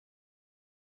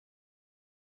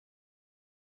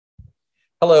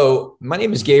Hello, my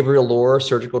name is Gabriel Loor,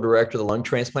 Surgical Director of the Lung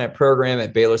Transplant Program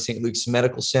at Baylor St. Luke's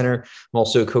Medical Center. I'm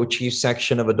also co-chief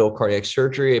section of adult cardiac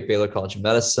surgery at Baylor College of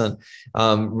Medicine.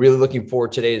 Really looking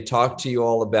forward today to talk to you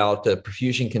all about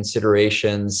perfusion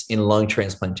considerations in lung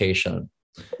transplantation.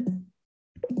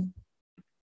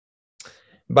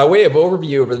 By way of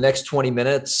overview, over the next 20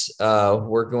 minutes,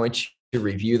 we're going to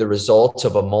review the results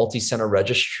of a multi-center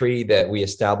registry that we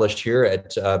established here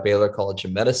at Baylor College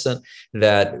of Medicine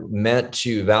that meant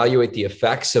to evaluate the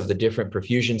effects of the different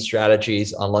perfusion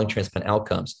strategies on lung transplant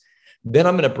outcomes. Then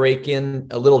I'm going to break in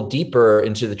a little deeper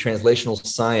into the translational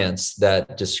science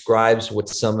that describes what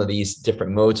some of these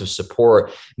different modes of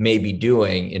support may be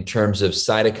doing in terms of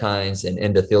cytokines and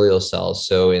endothelial cells.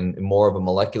 So in more of a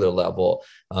molecular level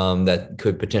that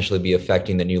could potentially be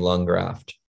affecting the new lung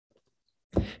graft.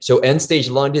 So end-stage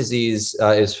lung disease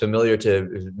is familiar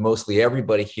to mostly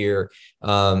everybody here.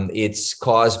 It's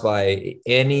caused by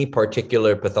any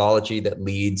particular pathology that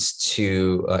leads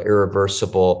to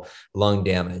irreversible lung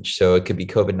damage. So it could be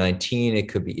COVID-19, it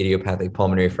could be idiopathic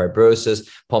pulmonary fibrosis,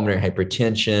 pulmonary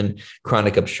hypertension,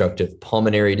 chronic obstructive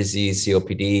pulmonary disease,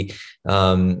 COPD.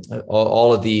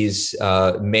 All of these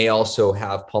may also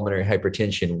have pulmonary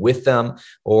hypertension with them,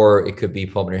 or it could be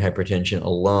pulmonary hypertension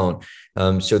alone.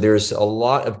 So there's a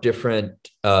lot of different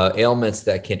ailments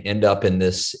that can end up in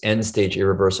this end-stage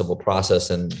irreversible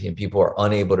process, and people are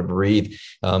unable to breathe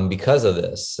because of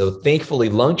this. So thankfully,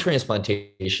 lung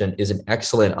transplantation is an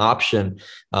excellent option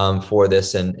for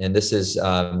this, and this is,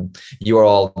 you are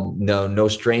all no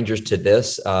strangers to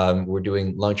this. We're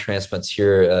doing lung transplants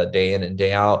here day in and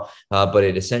day out, but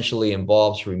it essentially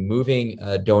involves removing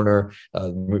a donor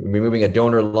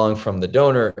lung from the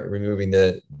donor, removing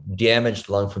the damaged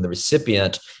lung from the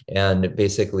recipient, and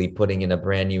basically putting in a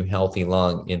brand new healthy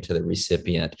lung into the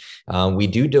recipient. We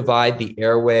do divide the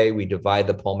airway, we divide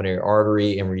the pulmonary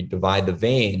artery, and we divide the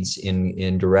veins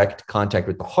in direct contact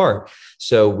with the heart.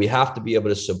 So we have to be able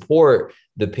to support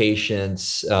the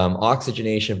patient's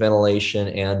oxygenation, ventilation,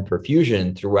 and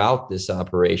perfusion throughout this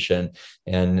operation.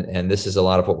 And this is a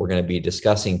lot of what we're going to be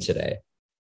discussing today.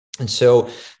 And so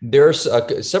there's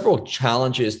several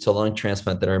challenges to lung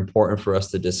transplant that are important for us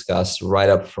to discuss right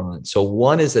up front. So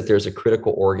one is that there's a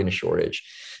critical organ shortage.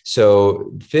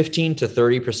 So 15 to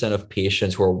 30% of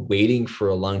patients who are waiting for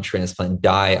a lung transplant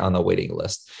die on the waiting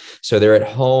list. So they're at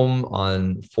home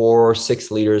on 4 or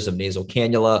 6 liters of nasal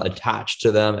cannula attached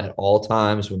to them at all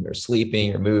times when they're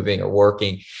sleeping or moving or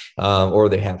working, or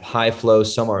they have high flow.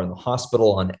 Some are in the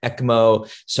hospital on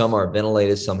ECMO, some are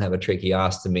ventilated, some have a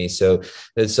tracheostomy. So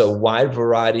it's a wide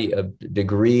variety of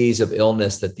degrees of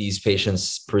illness that these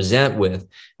patients present with.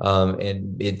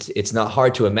 And it's not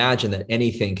hard to imagine that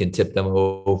anything can tip them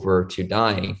over to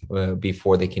dying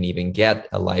before they can even get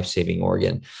a life-saving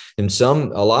organ. And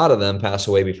a lot of them pass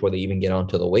away before they even get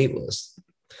onto the wait list.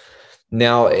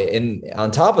 Now,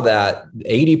 on top of that,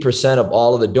 80% of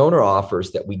all of the donor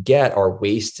offers that we get are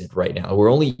wasted right now.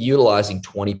 We're only utilizing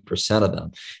 20% of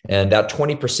them. And that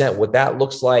 20%, what that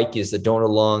looks like is the donor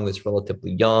lung that's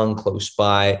relatively young, close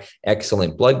by,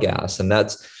 excellent blood gas. And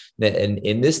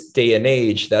in this day and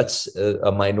age, that's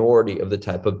a minority of the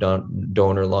type of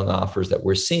donor lung offers that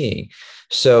we're seeing.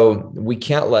 So we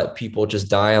can't let people just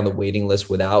die on the waiting list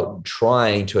without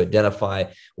trying to identify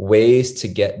ways to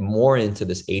get more into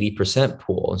this 80%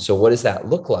 pool. And so what does that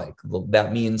look like? Well,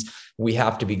 that means we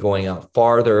have to be going out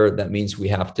farther. That means we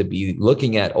have to be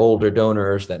looking at older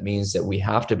donors. That means that we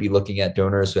have to be looking at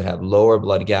donors who have lower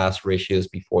blood gas ratios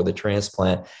before the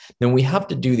transplant. Then we have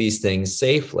to do these things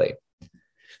safely.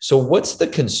 So what's the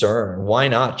concern? Why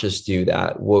not just do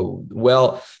that?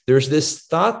 Well, there's this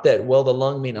thought that, well, the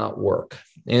lung may not work.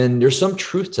 And there's some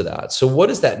truth to that. So what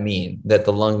does that mean, that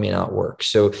the lung may not work?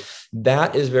 So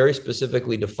that is very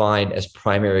specifically defined as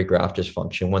primary graft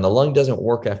dysfunction. When the lung doesn't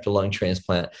work after lung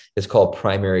transplant, it's called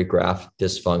primary graft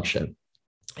dysfunction.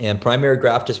 And primary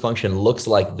graft dysfunction looks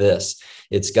like this.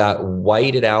 It's got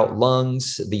whited out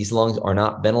lungs. These lungs are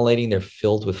not ventilating. They're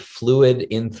filled with fluid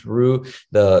in through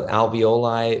the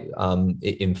alveoli.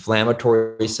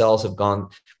 Inflammatory cells have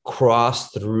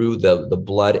crossed through the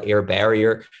blood-air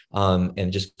barrier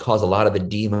and just cause a lot of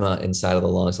edema inside of the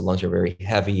lungs. The lungs are very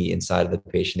heavy inside of the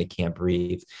patient. They can't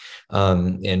breathe.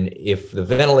 And if the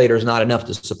ventilator is not enough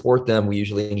to support them, we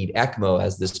usually need ECMO,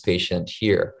 as this patient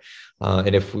here.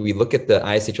 And if we look at the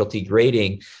ISHLT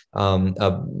grading,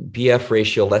 a BF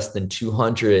ratio less than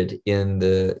 200 in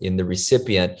the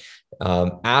recipient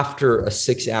after a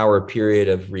 6-hour period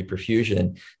of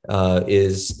reperfusion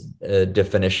is a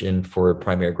definition for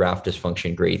primary graft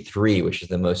dysfunction grade 3, which is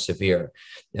the most severe.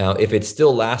 Now, if it's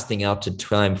still lasting out to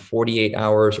time 48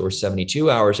 hours or 72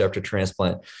 hours after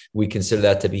transplant, we consider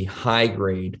that to be high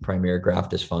grade primary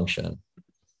graft dysfunction.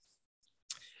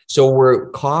 So we're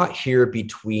caught here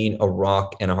between a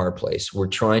rock and a hard place. We're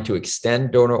trying to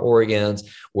extend donor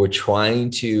organs. We're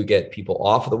trying to get people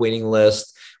off of the waiting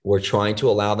list. We're trying to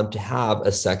allow them to have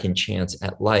a second chance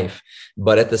at life.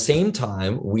 But at the same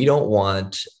time, we don't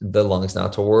want the lungs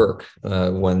not to work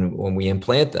when we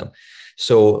implant them.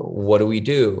 So what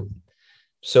do?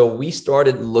 So we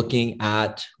started looking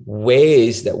at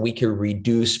ways that we could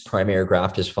reduce primary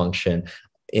graft dysfunction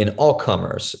in all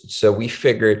comers. So we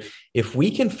figured if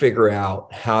we can figure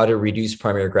out how to reduce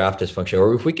primary graft dysfunction,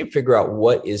 or if we can figure out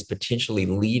what is potentially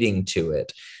leading to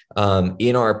it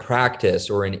in our practice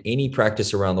or in any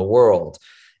practice around the world,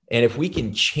 and if we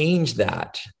can change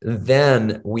that,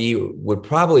 then we would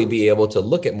probably be able to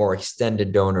look at more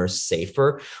extended donors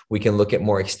safer. We can look at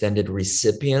more extended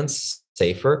recipients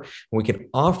safer. We can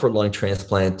offer lung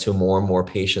transplant to more and more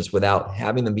patients without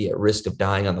having them be at risk of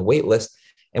dying on the wait list,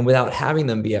 and without having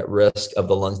them be at risk of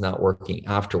the lungs not working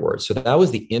afterwards. So that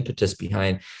was the impetus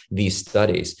behind these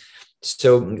studies.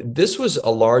 So this was a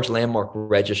large landmark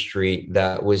registry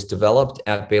that was developed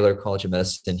at Baylor College of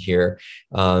Medicine here.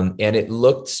 And it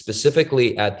looked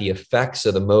specifically at the effects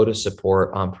of the mode of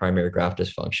support on primary graft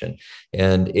dysfunction.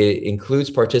 And it includes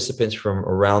participants from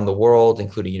around the world,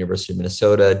 including University of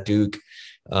Minnesota, Duke,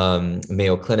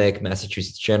 Mayo Clinic,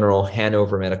 Massachusetts General,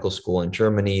 Hanover Medical School in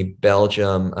Germany,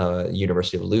 Belgium,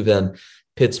 University of Leuven,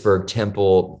 Pittsburgh,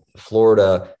 Temple,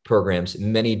 Florida programs.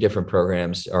 Many different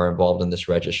programs are involved in this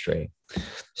registry.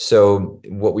 So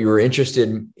what we were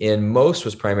interested in most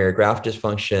was primary graft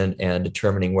dysfunction and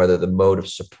determining whether the mode of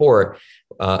support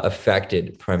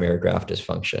affected primary graft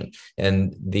dysfunction.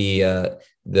 And the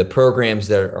programs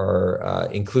that are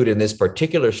included in this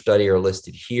particular study are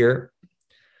listed here.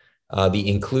 The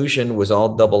inclusion was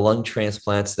all double lung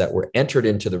transplants that were entered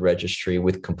into the registry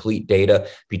with complete data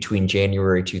between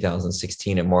January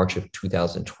 2016 and March of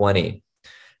 2020.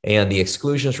 And the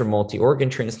exclusions were multi-organ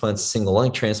transplants, single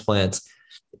lung transplants.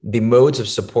 The modes of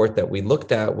support that we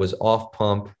looked at was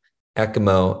off-pump,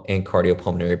 ECMO, and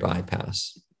cardiopulmonary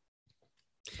bypass.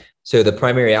 So the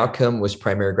primary outcome was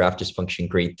primary graft dysfunction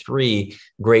grade 3,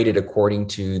 graded according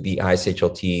to the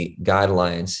ISHLT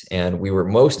guidelines. And we were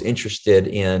most interested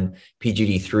in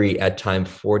PGD3 at time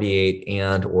 48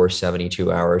 and or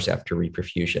 72 hours after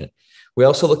reperfusion. We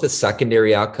also looked at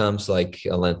secondary outcomes like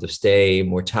length of stay,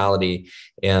 mortality,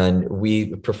 and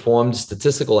we performed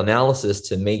statistical analysis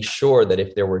to make sure that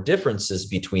if there were differences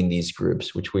between these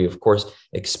groups, which we of course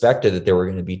expected that there were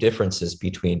going to be differences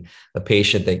between a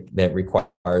patient that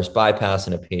requires bypass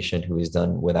and a patient who is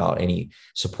done without any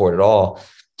support at all.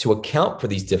 To account for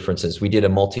these differences, we did a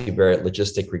multivariate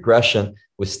logistic regression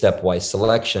with stepwise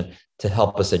selection to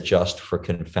help us adjust for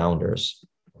confounders.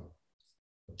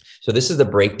 So this is the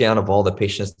breakdown of all the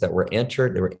patients that were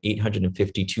entered. There were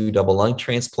 852 double lung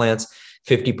transplants.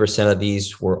 50% of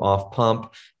these were off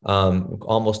pump.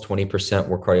 Almost 20%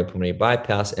 were cardiopulmonary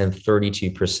bypass, and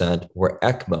 32% were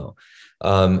ECMO.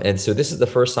 And so this is the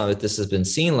first time that this has been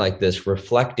seen like this,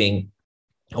 reflecting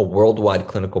a worldwide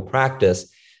clinical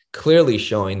practice, clearly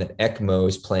showing that ECMO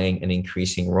is playing an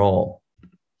increasing role.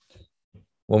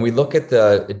 When we look at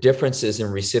the differences in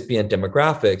recipient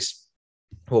demographics,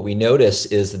 what we notice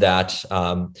is that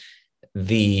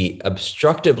the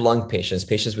obstructive lung patients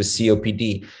with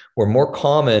COPD, were more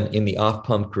common in the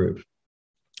off-pump group.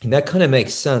 And that kind of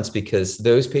makes sense because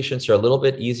those patients are a little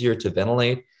bit easier to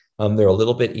ventilate. They're a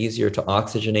little bit easier to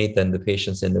oxygenate than the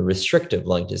patients in the restrictive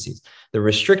lung disease. The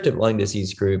restrictive lung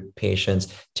disease group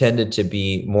patients tended to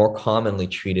be more commonly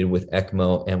treated with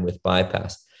ECMO and with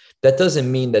bypass. That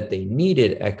doesn't mean that they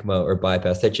needed ECMO or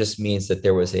bypass. That just means that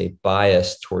there was a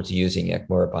bias towards using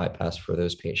ECMO or bypass for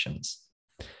those patients.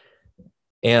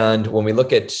 And when we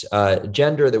look at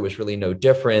gender, there was really no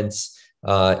difference.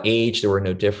 Age, there were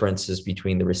no differences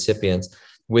between the recipients.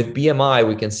 With BMI,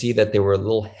 we can see that they were a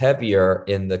little heavier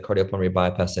in the cardiopulmonary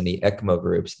bypass and the ECMO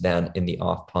groups than in the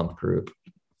off-pump group.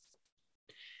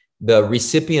 The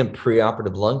recipient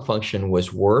preoperative lung function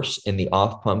was worse in the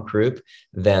off-pump group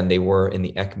than they were in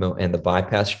the ECMO and the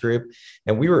bypass group.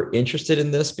 And we were interested in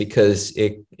this because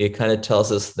it kind of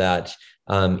tells us that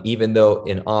even though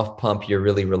in off-pump, you're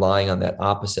really relying on that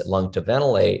opposite lung to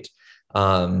ventilate,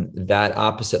 that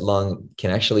opposite lung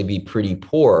can actually be pretty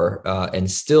poor and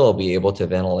still be able to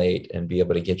ventilate and be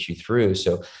able to get you through.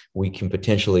 So we can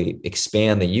potentially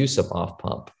expand the use of off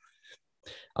pump.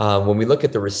 When we look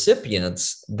at the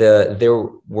recipients, there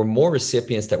were more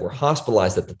recipients that were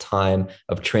hospitalized at the time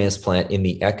of transplant in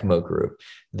the ECMO group.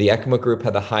 The ECMO group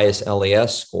had the highest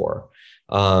LAS score.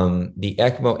 The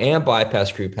ECMO and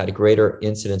bypass group had a greater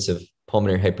incidence of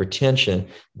pulmonary hypertension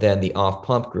than the off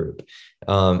pump group.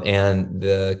 And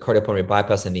the cardiopulmonary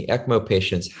bypass and the ECMO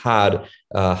patients had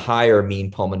higher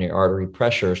mean pulmonary artery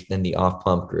pressures than the off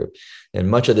pump group. And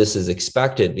much of this is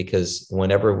expected because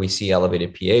whenever we see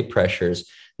elevated PA pressures,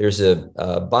 there's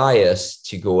a bias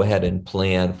to go ahead and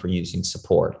plan for using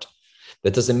support.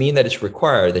 That doesn't mean that it's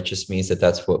required. That just means that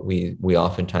that's what we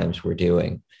oftentimes were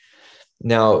doing.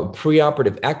 Now,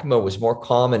 preoperative ECMO was more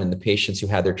common in the patients who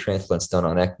had their transplants done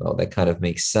on ECMO. That kind of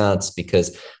makes sense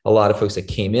because a lot of folks that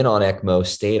came in on ECMO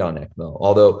stayed on ECMO.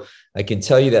 Although I can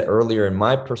tell you that earlier in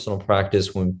my personal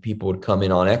practice, when people would come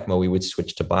in on ECMO, we would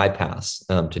switch to bypass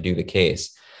to do the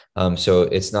case. So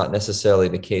it's not necessarily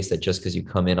the case that just because you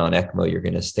come in on ECMO, you're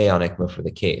going to stay on ECMO for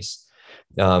the case.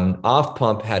 Off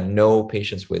pump had no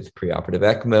patients with preoperative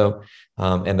ECMO,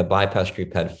 and the bypass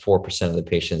group had 4% of the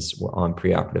patients were on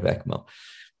preoperative ECMO.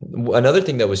 Another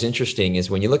thing that was interesting is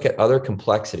when you look at other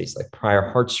complexities like prior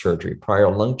heart surgery, prior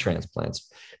lung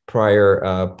transplants, prior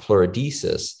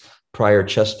pleurodesis, prior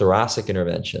chest thoracic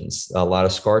interventions, a lot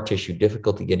of scar tissue,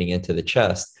 difficulty getting into the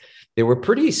chest, they were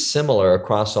pretty similar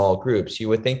across all groups. You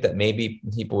would think that maybe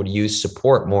people would use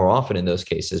support more often in those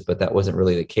cases, but that wasn't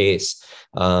really the case.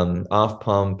 Off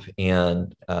pump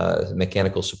and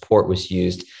mechanical support was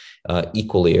used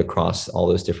equally across all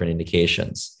those different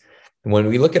indications. When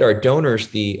we look at our donors,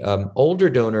 the older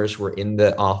donors were in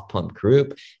the off pump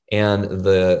group, and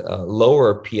the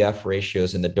lower PF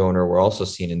ratios in the donor were also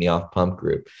seen in the off pump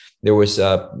group. There was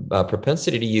a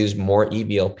propensity to use more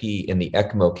EVLP in the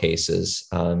ECMO cases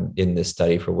in this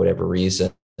study for whatever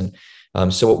reason.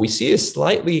 So what we see is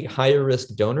slightly higher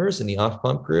risk donors in the off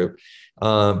pump group,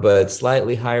 but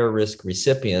slightly higher risk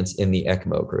recipients in the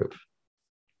ECMO group.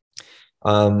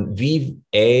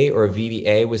 VA or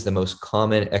VVA was the most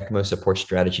common ECMO support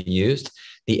strategy used.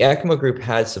 The ECMO group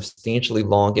had substantially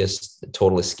longest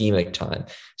total ischemic time.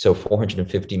 So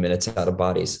 450 minutes out of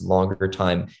bodies, longer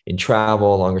time in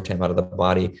travel, longer time out of the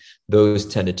body. Those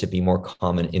tended to be more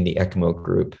common in the ECMO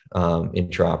group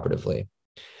intraoperatively.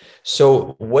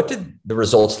 So what did the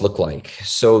results look like?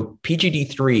 So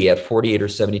PGD3 at 48 or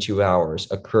 72 hours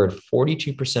occurred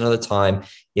 42% of the time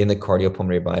in the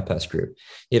cardiopulmonary bypass group.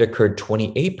 It occurred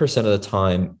 28% of the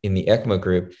time in the ECMO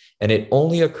group, and it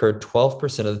only occurred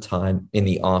 12% of the time in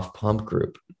the off-pump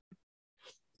group.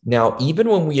 Now, even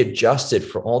when we adjusted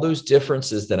for all those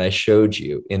differences that I showed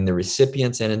you in the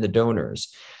recipients and in the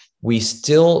donors, we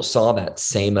still saw that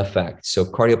same effect. So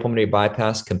cardiopulmonary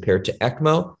bypass compared to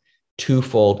ECMO,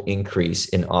 twofold increase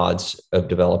in odds of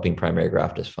developing primary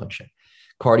graft dysfunction.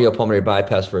 Cardiopulmonary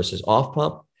bypass versus off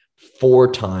pump,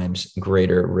 4 times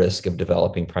greater risk of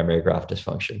developing primary graft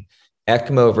dysfunction.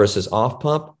 ECMO versus off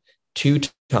pump, 2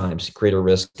 times greater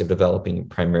risk of developing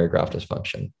primary graft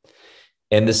dysfunction.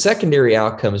 And the secondary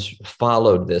outcomes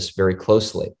followed this very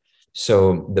closely.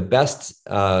 So the best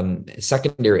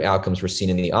secondary outcomes were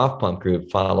seen in the off pump group,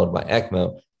 followed by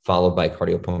ECMO, followed by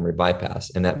cardiopulmonary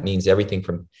bypass. And that means everything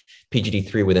from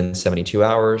PGD3 within 72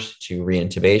 hours to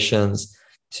reintubations,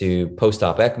 to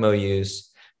post-op ECMO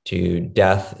use, to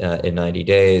death in 90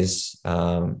 days,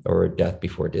 or death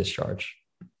before discharge.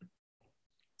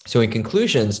 So in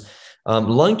conclusions,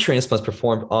 lung transplants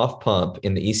performed off pump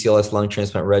in the ECLS lung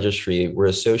transplant registry were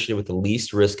associated with the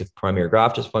least risk of primary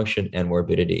graft dysfunction and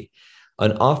morbidity.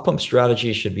 An off pump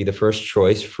strategy should be the first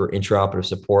choice for intraoperative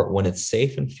support when it's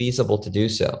safe and feasible to do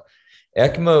so.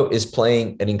 ECMO is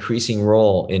playing an increasing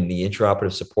role in the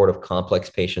intraoperative support of complex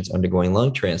patients undergoing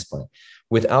lung transplant,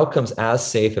 with outcomes as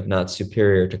safe, if not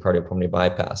superior, to cardiopulmonary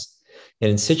bypass. And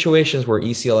in situations where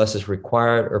ECLS is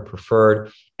required or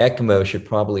preferred, ECMO should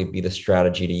probably be the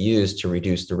strategy to use to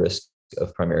reduce the risk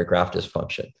of primary graft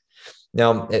dysfunction.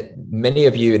 Now, many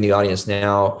of you in the audience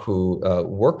now who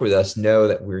work with us know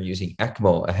that we're using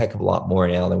ECMO a heck of a lot more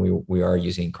now than we are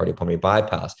using cardiopulmonary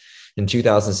bypass. In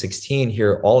 2016,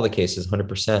 here, all the cases,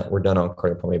 100% were done on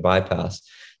cardiopulmonary bypass.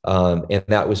 And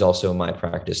that was also my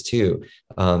practice too,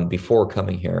 before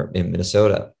coming here in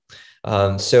Minnesota.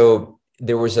 So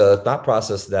there was a thought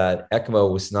process that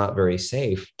ECMO was not very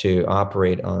safe to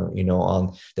operate on,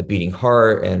 on the beating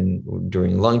heart and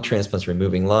during lung transplants,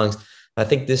 removing lungs. I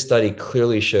think this study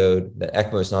clearly showed that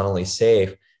ECMO is not only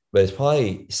safe, but it's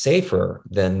probably safer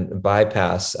than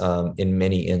bypass in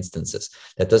many instances.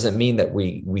 That doesn't mean that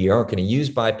we aren't going to use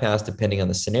bypass depending on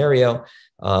the scenario,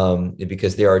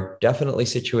 because there are definitely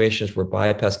situations where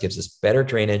bypass gives us better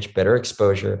drainage, better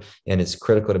exposure, and it's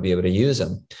critical to be able to use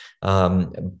them.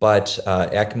 But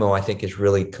ECMO, I think, is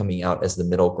really coming out as the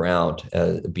middle ground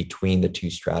between the two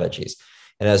strategies.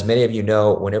 And as many of you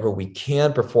know, whenever we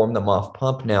can perform them off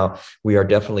pump now, we are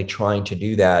definitely trying to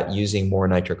do that using more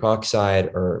nitric oxide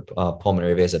or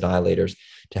pulmonary vasodilators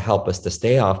to help us to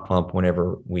stay off pump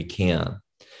whenever we can.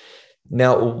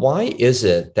 Now, why is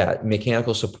it that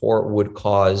mechanical support would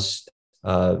cause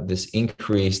this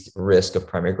increased risk of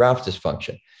primary graft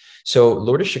dysfunction? So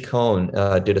Loor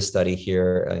did a study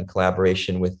here in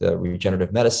collaboration with the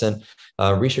Regenerative Medicine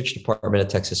Research Department at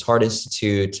Texas Heart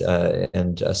Institute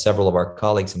and several of our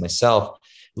colleagues and myself,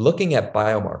 looking at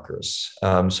biomarkers.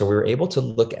 So we were able to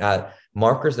look at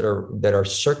markers that are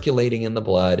circulating in the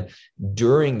blood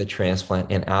during the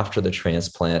transplant and after the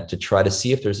transplant to try to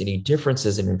see if there's any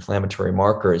differences in inflammatory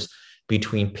markers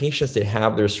between patients that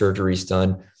have their surgeries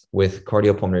done with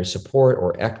cardiopulmonary support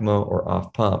or ECMO or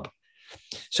off pump.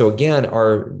 So again,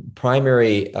 our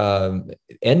primary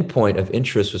endpoint of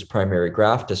interest was primary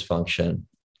graft dysfunction.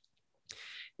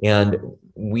 And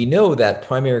we know that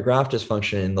primary graft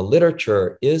dysfunction in the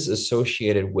literature is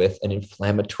associated with an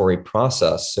inflammatory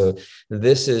process. So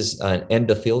this is an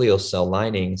endothelial cell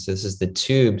lining. So this is the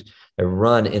tubes that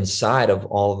run inside of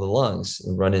all of the lungs,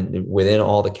 run within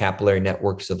all the capillary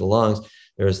networks of the lungs.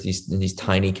 There's these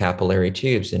tiny capillary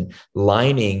tubes, and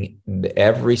lining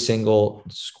every single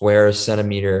square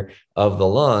centimeter of the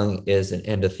lung is an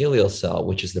endothelial cell,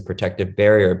 which is the protective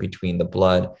barrier between the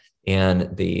blood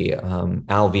and the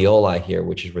alveoli here,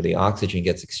 which is where the oxygen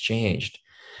gets exchanged.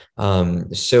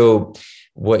 So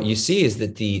what you see is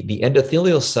that the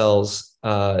endothelial cells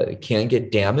can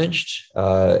get damaged,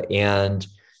 and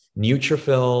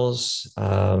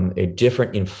neutrophils,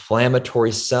 different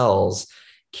inflammatory cells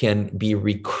can be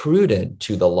recruited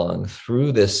to the lung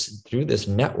through this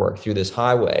network, through this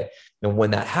highway. And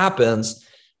when that happens,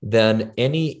 then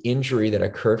any injury that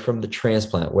occurred from the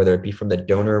transplant, whether it be from the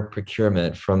donor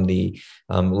procurement, from the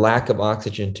lack of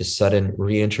oxygen to sudden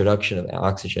reintroduction of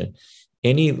oxygen,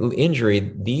 any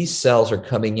injury, these cells are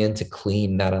coming in to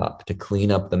clean that up, to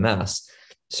clean up the mess.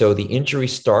 So the injury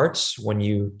starts when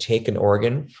you take an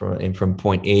organ from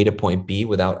point A to point B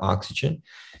without oxygen,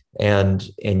 and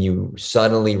you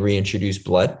suddenly reintroduce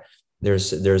blood.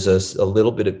 There's a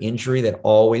little bit of injury that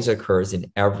always occurs in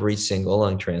every single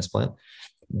lung transplant.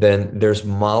 Then there's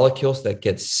molecules that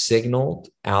get signaled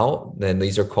out. Then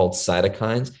these are called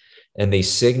cytokines, and they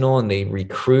signal and they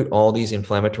recruit all these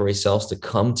inflammatory cells to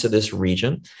come to this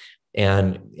region.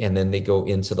 And then they go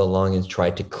into the lung and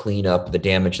try to clean up the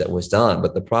damage that was done.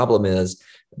 But the problem is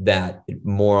that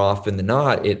more often than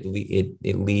not, it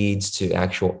leads to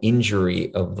actual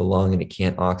injury of the lung, and it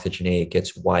can't oxygenate, it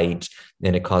gets white,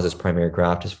 and it causes primary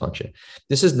graft dysfunction.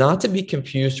 This is not to be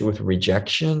confused with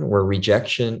rejection, where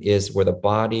rejection is where the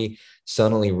body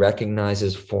suddenly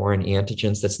recognizes foreign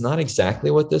antigens. That's not exactly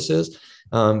what this is,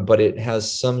 but it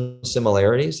has some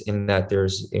similarities in that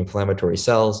there's inflammatory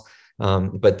cells,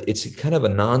 but it's kind of a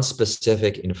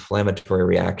non-specific inflammatory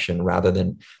reaction rather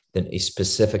than a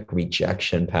specific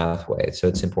rejection pathway. So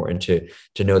it's important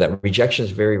to know that rejection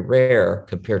is very rare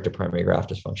compared to primary graft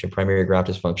dysfunction. Primary graft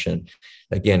dysfunction,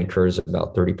 again, occurs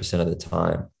about 30% of the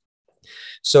time.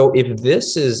 So if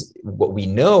this is what we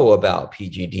know about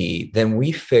PGD, then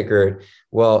we figured,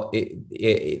 well,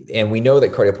 and we know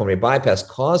that cardiopulmonary bypass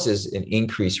causes an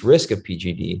increased risk of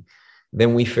PGD,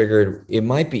 then we figured it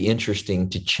might be interesting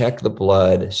to check the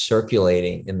blood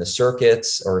circulating in the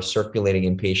circuits or circulating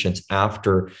in patients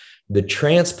after the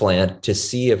transplant to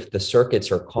see if the circuits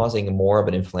are causing more of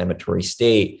an inflammatory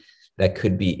state that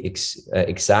could be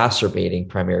exacerbating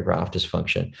primary graft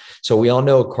dysfunction. So we all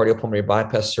know cardiopulmonary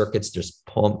bypass circuits, there's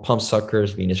pump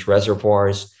suckers, venous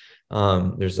reservoirs,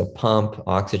 there's a pump,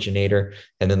 oxygenator,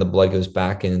 and then the blood goes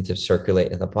back in to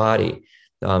circulate in the body.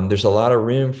 There's a lot of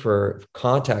room for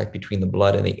contact between the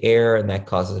blood and the air, and that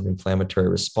causes an inflammatory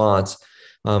response.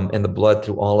 And the blood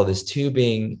through all of this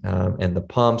tubing and the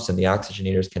pumps and the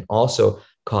oxygenators can also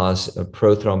cause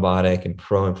prothrombotic and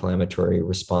pro-inflammatory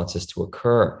responses to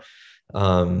occur.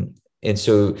 And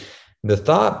so the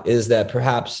thought is that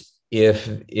perhaps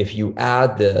if you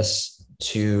add this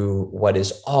to what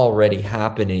is already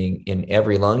happening in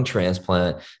every lung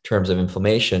transplant in terms of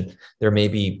inflammation, there may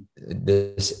be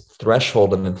this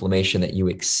threshold of inflammation that you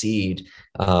exceed,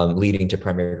 leading to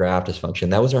primary graft dysfunction.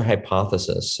 That was our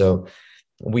hypothesis. So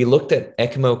We looked at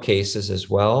ECMO cases as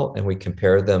well, and we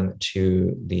compared them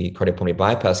to the cardiopulmonary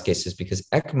bypass cases because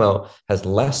ECMO has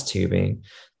less tubing,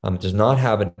 does not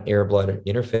have an air-blood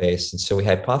interface. And so we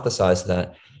hypothesized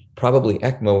that probably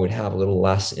ECMO would have a little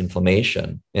less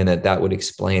inflammation, and that would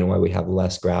explain why we have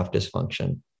less graft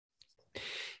dysfunction.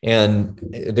 And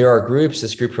there are groups,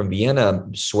 this group from Vienna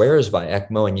swears by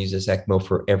ECMO and uses ECMO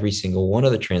for every single one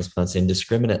of the transplants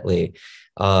indiscriminately.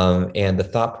 And the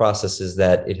thought process is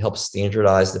that it helps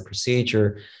standardize the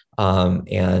procedure,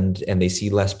 and they see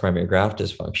less primary graft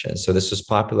dysfunction. So this was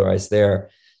popularized there.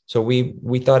 So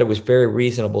we thought it was very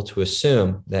reasonable to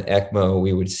assume that ECMO,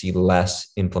 we would see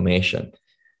less inflammation.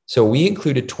 So we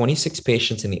included 26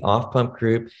 patients in the off-pump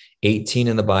group, 18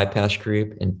 in the bypass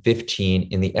group, and 15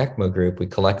 in the ECMO group. We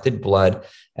collected blood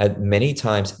at many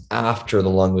times after the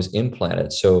lung was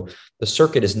implanted. So the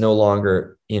circuit is no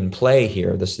longer in play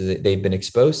here. They've been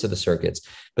exposed to the circuits,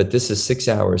 but this is 6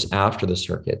 hours after the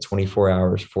circuit, 24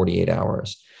 hours, 48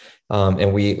 hours.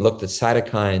 And we looked at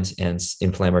cytokines and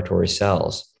inflammatory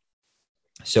cells.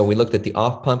 So we looked at the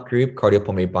off-pump group,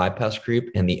 cardiopulmonary bypass group,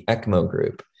 and the ECMO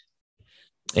group.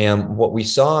 And what we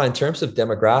saw in terms of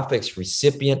demographics,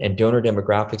 recipient and donor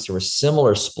demographics, there were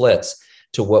similar splits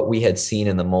to what we had seen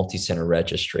in the multi-center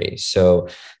registry. So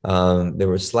there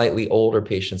were slightly older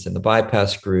patients in the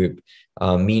bypass group.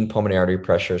 Mean pulmonary artery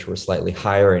pressures were slightly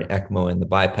higher in ECMO and the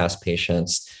bypass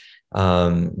patients.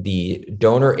 The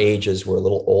donor ages were a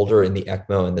little older in the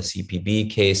ECMO and the CPB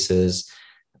cases.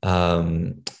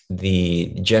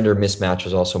 The gender mismatch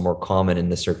was also more common in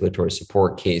the circulatory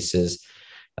support cases.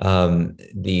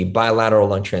 The bilateral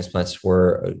lung transplants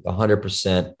were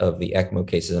 100% of the ECMO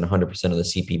cases and 100% of the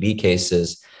CPB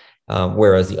cases,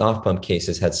 whereas the off-pump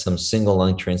cases had some single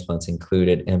lung transplants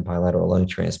included and bilateral lung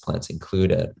transplants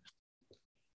included.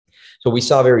 So we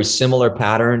saw a very similar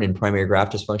pattern in primary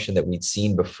graft dysfunction that we'd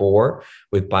seen before,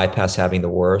 with bypass having the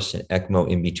worst and ECMO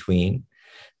in between.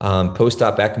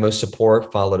 Post-op ECMO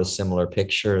support followed a similar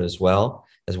picture as well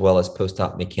as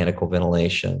post-op mechanical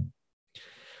ventilation.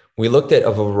 We looked at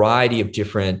a variety of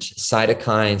different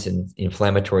cytokines and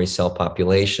inflammatory cell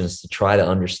populations to try to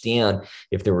understand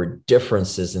if there were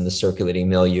differences in the circulating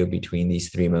milieu between these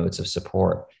three modes of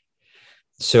support.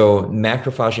 So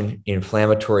macrophage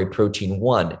inflammatory protein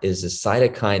 1 is a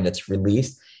cytokine that's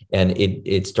released, and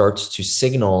it starts to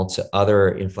signal to other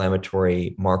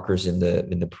inflammatory markers in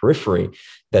the periphery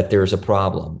that there's a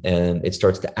problem, and it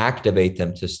starts to activate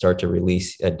them to start to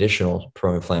release additional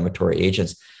pro-inflammatory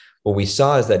agents. What we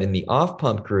saw is that in the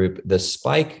off-pump group, the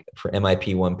spike for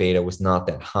MIP-1 beta was not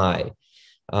that high.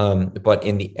 But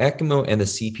in the ECMO and the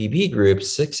CPB group,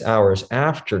 6 hours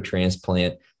after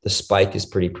transplant, the spike is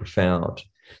pretty profound.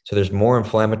 So there's more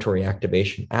inflammatory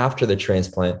activation after the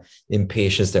transplant in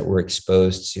patients that were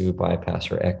exposed to bypass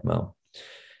or ECMO.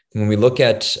 When we look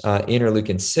at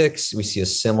interleukin-6, we see a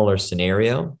similar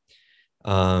scenario.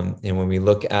 And when we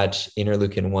look at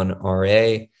interleukin-1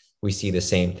 RA, we see the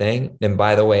same thing. And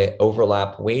by the way,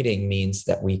 overlap weighting means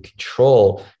that we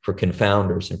control for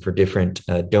confounders and for different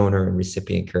donor and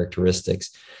recipient characteristics.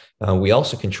 We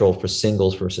also control for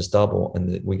singles versus double,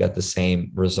 and we got the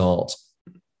same results.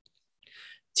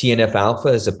 TNF alpha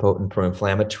is a potent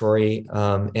pro-inflammatory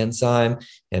enzyme,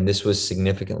 and this was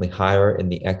significantly higher in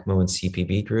the ECMO and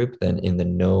CPB group than in the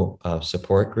no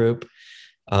support group.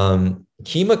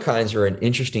 Chemokines are an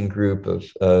interesting group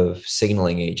of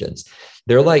signaling agents.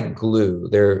 They're like glue.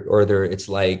 It's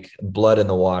like blood in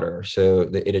the water. So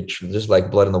just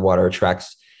like blood in the water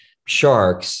attracts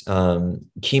sharks,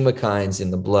 chemokines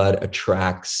in the blood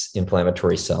attracts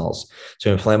inflammatory cells.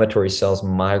 So inflammatory cells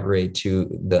migrate to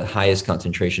the highest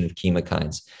concentration of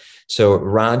chemokines. So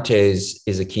Rantes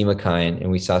is a chemokine,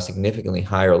 and we saw significantly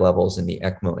higher levels in the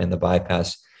ECMO and the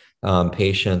bypass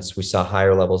patients. We saw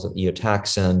higher levels of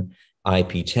eotaxin,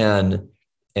 IP10,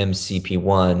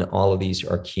 MCP1. All of these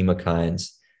are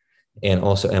chemokines, and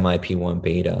also MIP1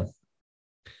 beta.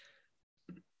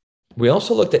 We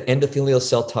also looked at endothelial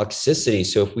cell toxicity.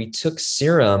 So if we took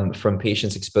serum from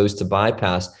patients exposed to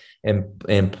bypass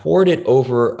and poured it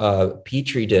over a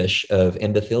petri dish of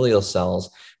endothelial cells,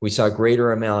 we saw a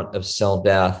greater amount of cell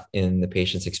death in the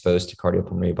patients exposed to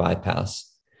cardiopulmonary bypass.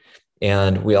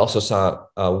 And we also saw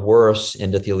worse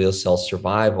endothelial cell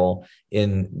survival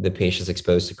in the patients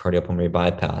exposed to cardiopulmonary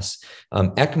bypass.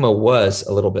 ECMO was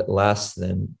a little bit less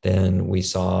than we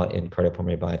saw in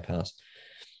cardiopulmonary bypass.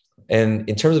 And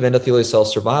in terms of endothelial cell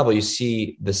survival, you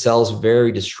see the cells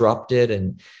very disrupted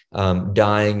and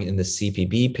dying in the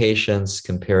CPB patients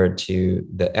compared to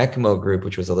the ECMO group,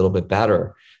 which was a little bit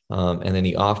better. And then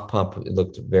the off pump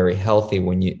looked very healthy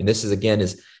and this is again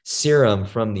is serum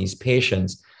from these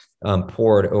patients.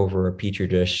 poured over a petri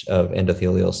dish of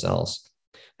endothelial cells.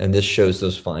 And this shows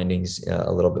those findings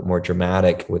a little bit more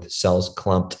dramatic, with cells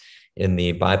clumped in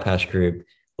the bypass group,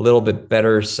 a little bit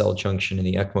better cell junction in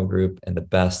the ECMO group, and the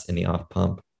best in the off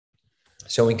pump.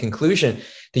 So in conclusion,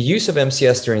 the use of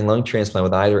MCS during lung transplant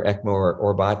with either ECMO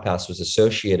or bypass was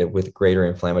associated with greater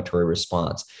inflammatory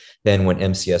response than when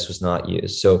MCS was not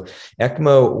used. So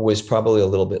ECMO was probably a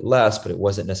little bit less, but it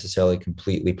wasn't necessarily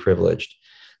completely privileged.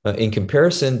 In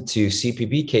comparison to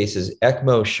CPB cases,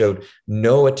 ECMO showed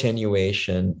no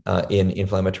attenuation in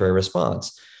inflammatory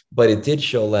response, but it did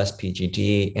show less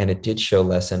PGD and it did show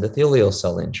less endothelial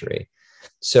cell injury.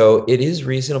 So it is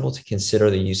reasonable to consider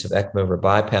the use of ECMO over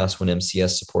bypass when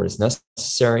MCS support is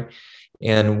necessary.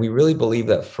 And we really believe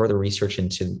that further research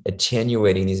into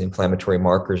attenuating these inflammatory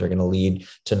markers are going to lead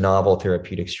to novel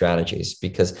therapeutic strategies.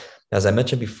 Because, as I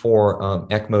mentioned before,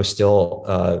 ECMO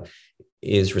still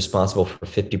is responsible for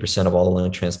 50% of all the lung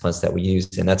transplants that we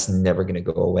use, and that's never going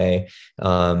to go away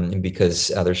because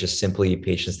there's just simply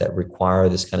patients that require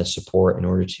this kind of support in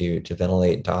order to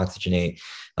ventilate and to oxygenate.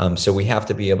 So we have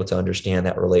to be able to understand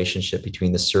that relationship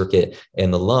between the circuit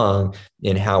and the lung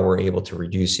and how we're able to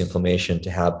reduce inflammation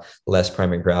to have less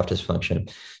primary graft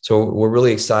dysfunction. So we're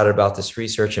really excited about this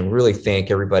research and really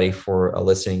thank everybody for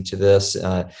listening to this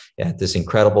at this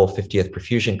incredible 50th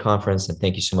Perfusion conference. And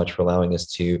thank you so much for allowing us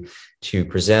to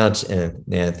present.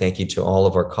 And thank you to all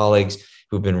of our colleagues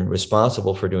who've been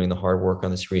responsible for doing the hard work on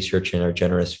this research and our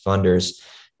generous funders.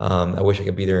 I wish I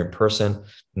could be there in person.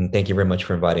 And thank you very much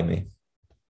for inviting me.